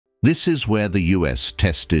This is where the US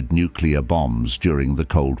tested nuclear bombs during the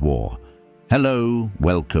Cold War. Hello,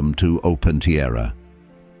 welcome to OpenTierra.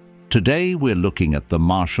 Today we're looking at the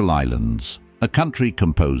Marshall Islands, a country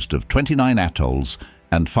composed of 29 atolls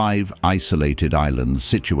and 5 isolated islands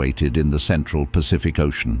situated in the central Pacific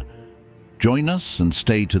Ocean. Join us and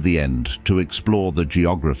stay to the end to explore the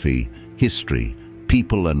geography, history,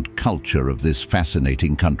 people and culture of this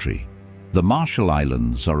fascinating country. The Marshall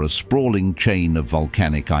Islands are a sprawling chain of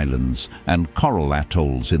volcanic islands and coral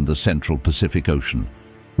atolls in the central Pacific Ocean,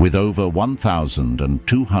 with over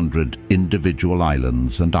 1,200 individual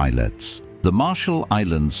islands and islets. The Marshall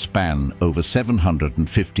Islands span over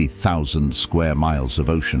 750,000 square miles of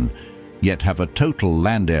ocean, yet have a total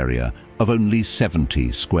land area of only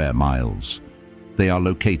 70 square miles. They are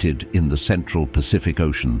located in the central Pacific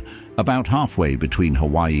Ocean, about halfway between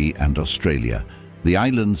Hawaii and Australia. The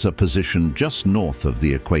islands are positioned just north of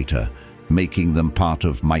the equator, making them part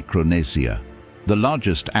of Micronesia. The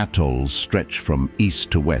largest atolls stretch from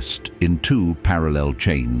east to west in 2 parallel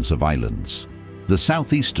chains of islands. The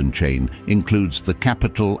southeastern chain includes the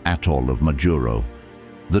capital atoll of Majuro.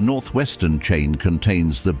 The northwestern chain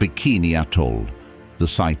contains the Bikini Atoll, the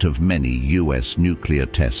site of many US nuclear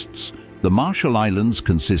tests. The Marshall Islands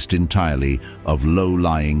consist entirely of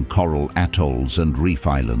low-lying coral atolls and reef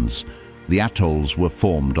islands. The atolls were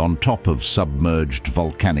formed on top of submerged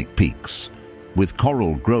volcanic peaks, with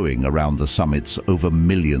coral growing around the summits over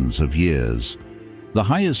millions of years. The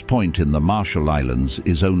highest point in the Marshall Islands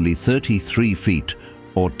is only 33 feet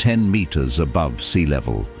or 10 meters above sea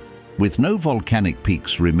level. With no volcanic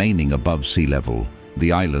peaks remaining above sea level,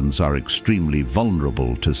 the islands are extremely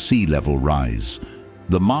vulnerable to sea level rise.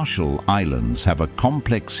 The Marshall Islands have a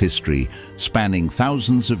complex history spanning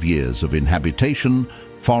thousands of years of inhabitation,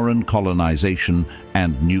 foreign colonization,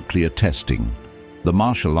 and nuclear testing. The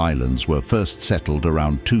Marshall Islands were first settled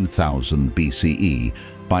around 2000 BCE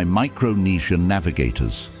by Micronesian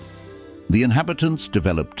navigators. The inhabitants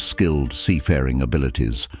developed skilled seafaring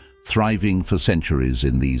abilities, thriving for centuries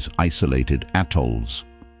in these isolated atolls.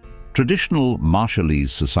 Traditional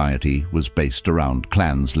Marshallese society was based around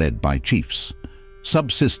clans led by chiefs.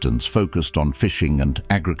 Subsistence focused on fishing and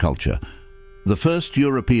agriculture. The first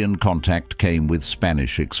European contact came with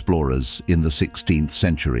Spanish explorers in the 16th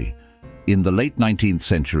century. In the late 19th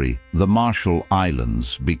century, the Marshall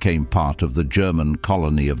Islands became part of the German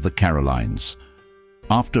colony of the Carolines.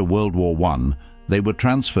 After World War I, they were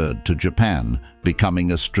transferred to Japan,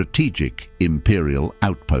 becoming a strategic imperial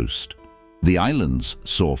outpost. The islands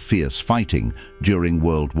saw fierce fighting during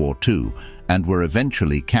World War II and were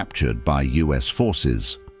eventually captured by US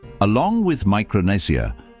forces. Along with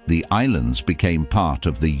Micronesia, the islands became part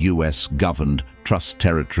of the US-governed Trust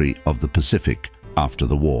Territory of the Pacific after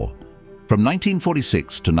the war. From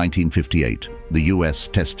 1946 to 1958, the US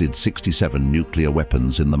tested 67 nuclear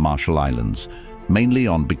weapons in the Marshall Islands, mainly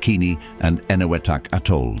on Bikini and Enewetak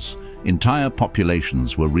atolls. Entire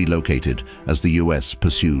populations were relocated as the US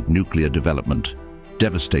pursued nuclear development,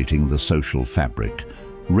 devastating the social fabric.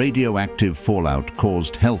 Radioactive fallout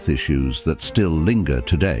caused health issues that still linger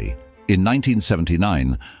today. In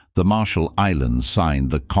 1979, the Marshall Islands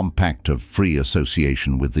signed the Compact of Free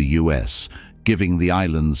Association with the US, giving the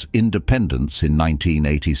islands independence in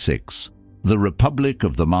 1986. The Republic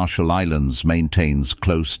of the Marshall Islands maintains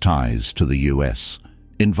close ties to the US.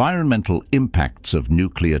 Environmental impacts of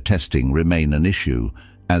nuclear testing remain an issue,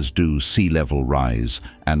 as do sea level rise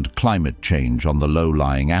and climate change on the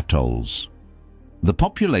low-lying atolls. The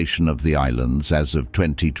population of the islands as of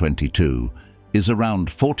 2022 is around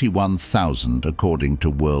 41,000 according to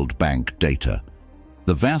World Bank data.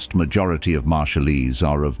 The vast majority of Marshallese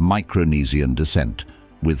are of Micronesian descent,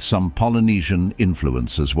 with some Polynesian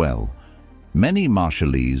influence as well. Many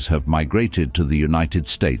Marshallese have migrated to the United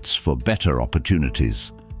States for better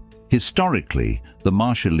opportunities. Historically, the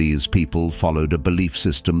Marshallese people followed a belief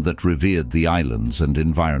system that revered the islands and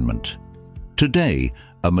environment. Today,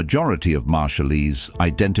 a majority of Marshallese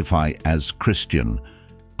identify as Christian,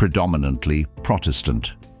 predominantly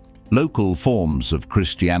Protestant. Local forms of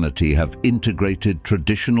Christianity have integrated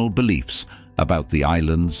traditional beliefs about the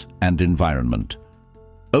islands and environment.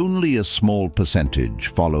 Only a small percentage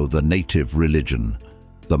follow the native religion.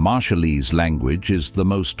 The Marshallese language is the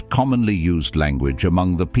most commonly used language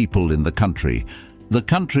among the people in the country. The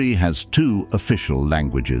country has 2 official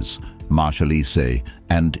languages, Marshallese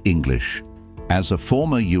and English. As a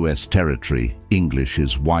former US territory, English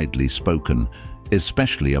is widely spoken,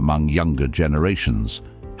 especially among younger generations.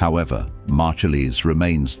 However, Marshallese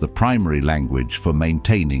remains the primary language for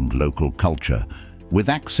maintaining local culture. With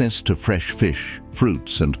access to fresh fish,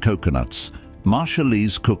 fruits and coconuts,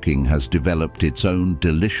 Marshallese cooking has developed its own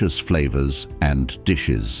delicious flavors and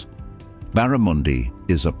dishes. Barramundi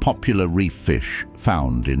is a popular reef fish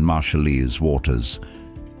found in Marshallese waters.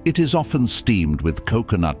 It is often steamed with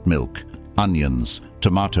coconut milk, onions,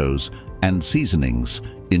 tomatoes, and seasonings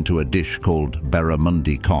into a dish called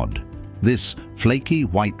barramundi cod. This flaky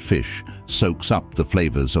white fish soaks up the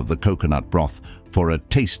flavors of the coconut broth for a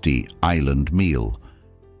tasty island meal.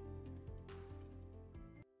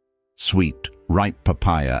 Sweet, ripe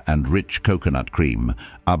papaya and rich coconut cream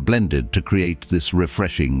are blended to create this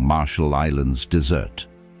refreshing Marshall Islands dessert.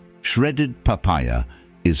 Shredded papaya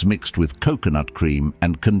is mixed with coconut cream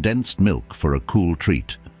and condensed milk for a cool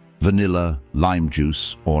treat. Vanilla, lime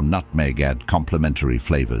juice, or nutmeg add complementary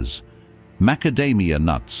flavors. Macadamia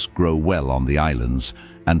nuts grow well on the islands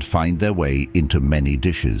and find their way into many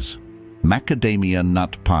dishes. Macadamia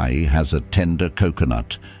nut pie has a tender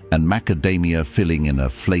coconut and macadamia filling in a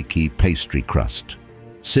flaky pastry crust.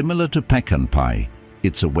 Similar to pecan pie,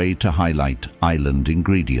 it's a way to highlight island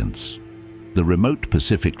ingredients. The remote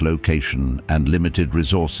Pacific location and limited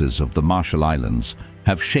resources of the Marshall Islands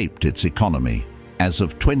have shaped its economy. As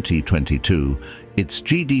of 2022, its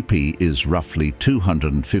GDP is roughly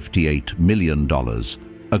 $258 million,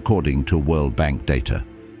 according to World Bank data.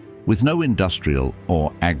 With no industrial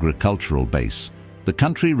or agricultural base, the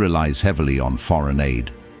country relies heavily on foreign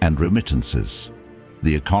aid and remittances.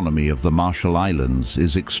 The economy of the Marshall Islands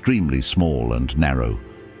is extremely small and narrow.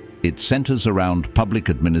 It centers around public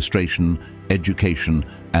administration, education,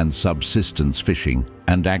 and subsistence fishing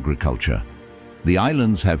and agriculture. The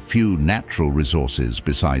islands have few natural resources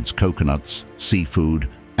besides coconuts, seafood,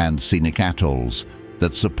 and scenic atolls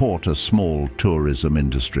that support a small tourism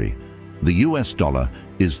industry. The US dollar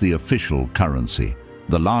is the official currency.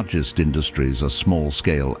 The largest industries are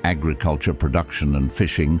small-scale agriculture production and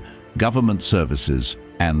fishing, government services,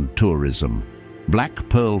 and tourism. Black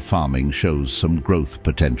pearl farming shows some growth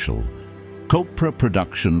potential. Copra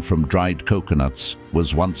production from dried coconuts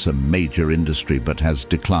was once a major industry but has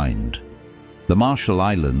declined. The Marshall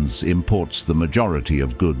Islands imports the majority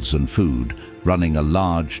of goods and food, running a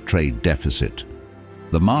large trade deficit.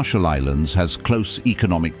 The Marshall Islands has close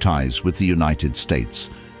economic ties with the United States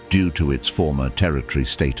due to its former territory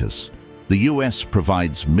status. The US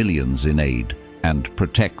provides millions in aid and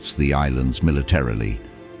protects the islands militarily.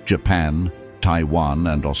 Japan, Taiwan,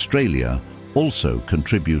 and Australia also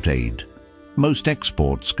contribute aid. Most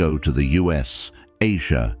exports go to the US,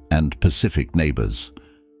 Asia, and Pacific neighbors.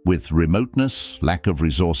 With remoteness, lack of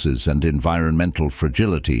resources, and environmental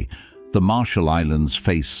fragility, the Marshall Islands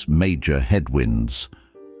face major headwinds.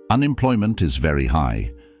 Unemployment is very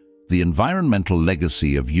high. The environmental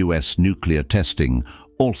legacy of US nuclear testing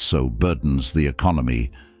also burdens the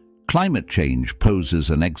economy. Climate change poses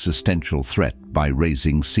an existential threat by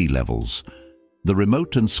raising sea levels. The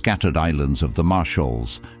remote and scattered islands of the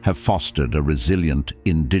Marshalls have fostered a resilient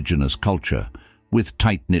indigenous culture, with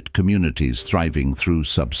tight-knit communities thriving through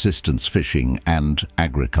subsistence fishing and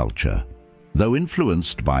agriculture. Though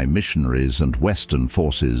influenced by missionaries and Western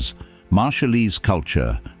forces, Marshallese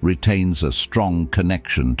culture retains a strong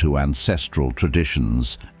connection to ancestral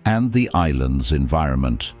traditions and the island's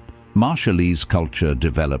environment. Marshallese culture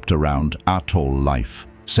developed around atoll life,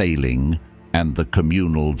 sailing, and the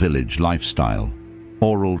communal village lifestyle.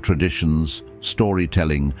 Oral traditions,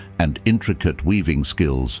 storytelling, and intricate weaving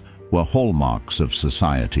skills were hallmarks of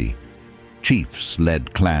society. Chiefs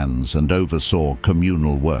led clans and oversaw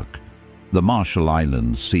communal work. The Marshall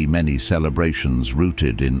Islands see many celebrations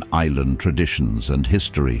rooted in island traditions and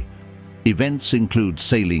history. Events include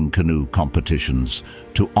sailing canoe competitions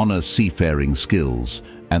to honor seafaring skills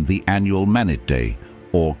and the annual Manit Day,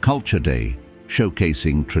 or Culture Day,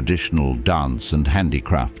 showcasing traditional dance and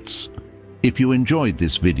handicrafts. If you enjoyed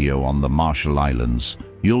this video on the Marshall Islands,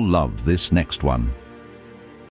 you'll love this next one.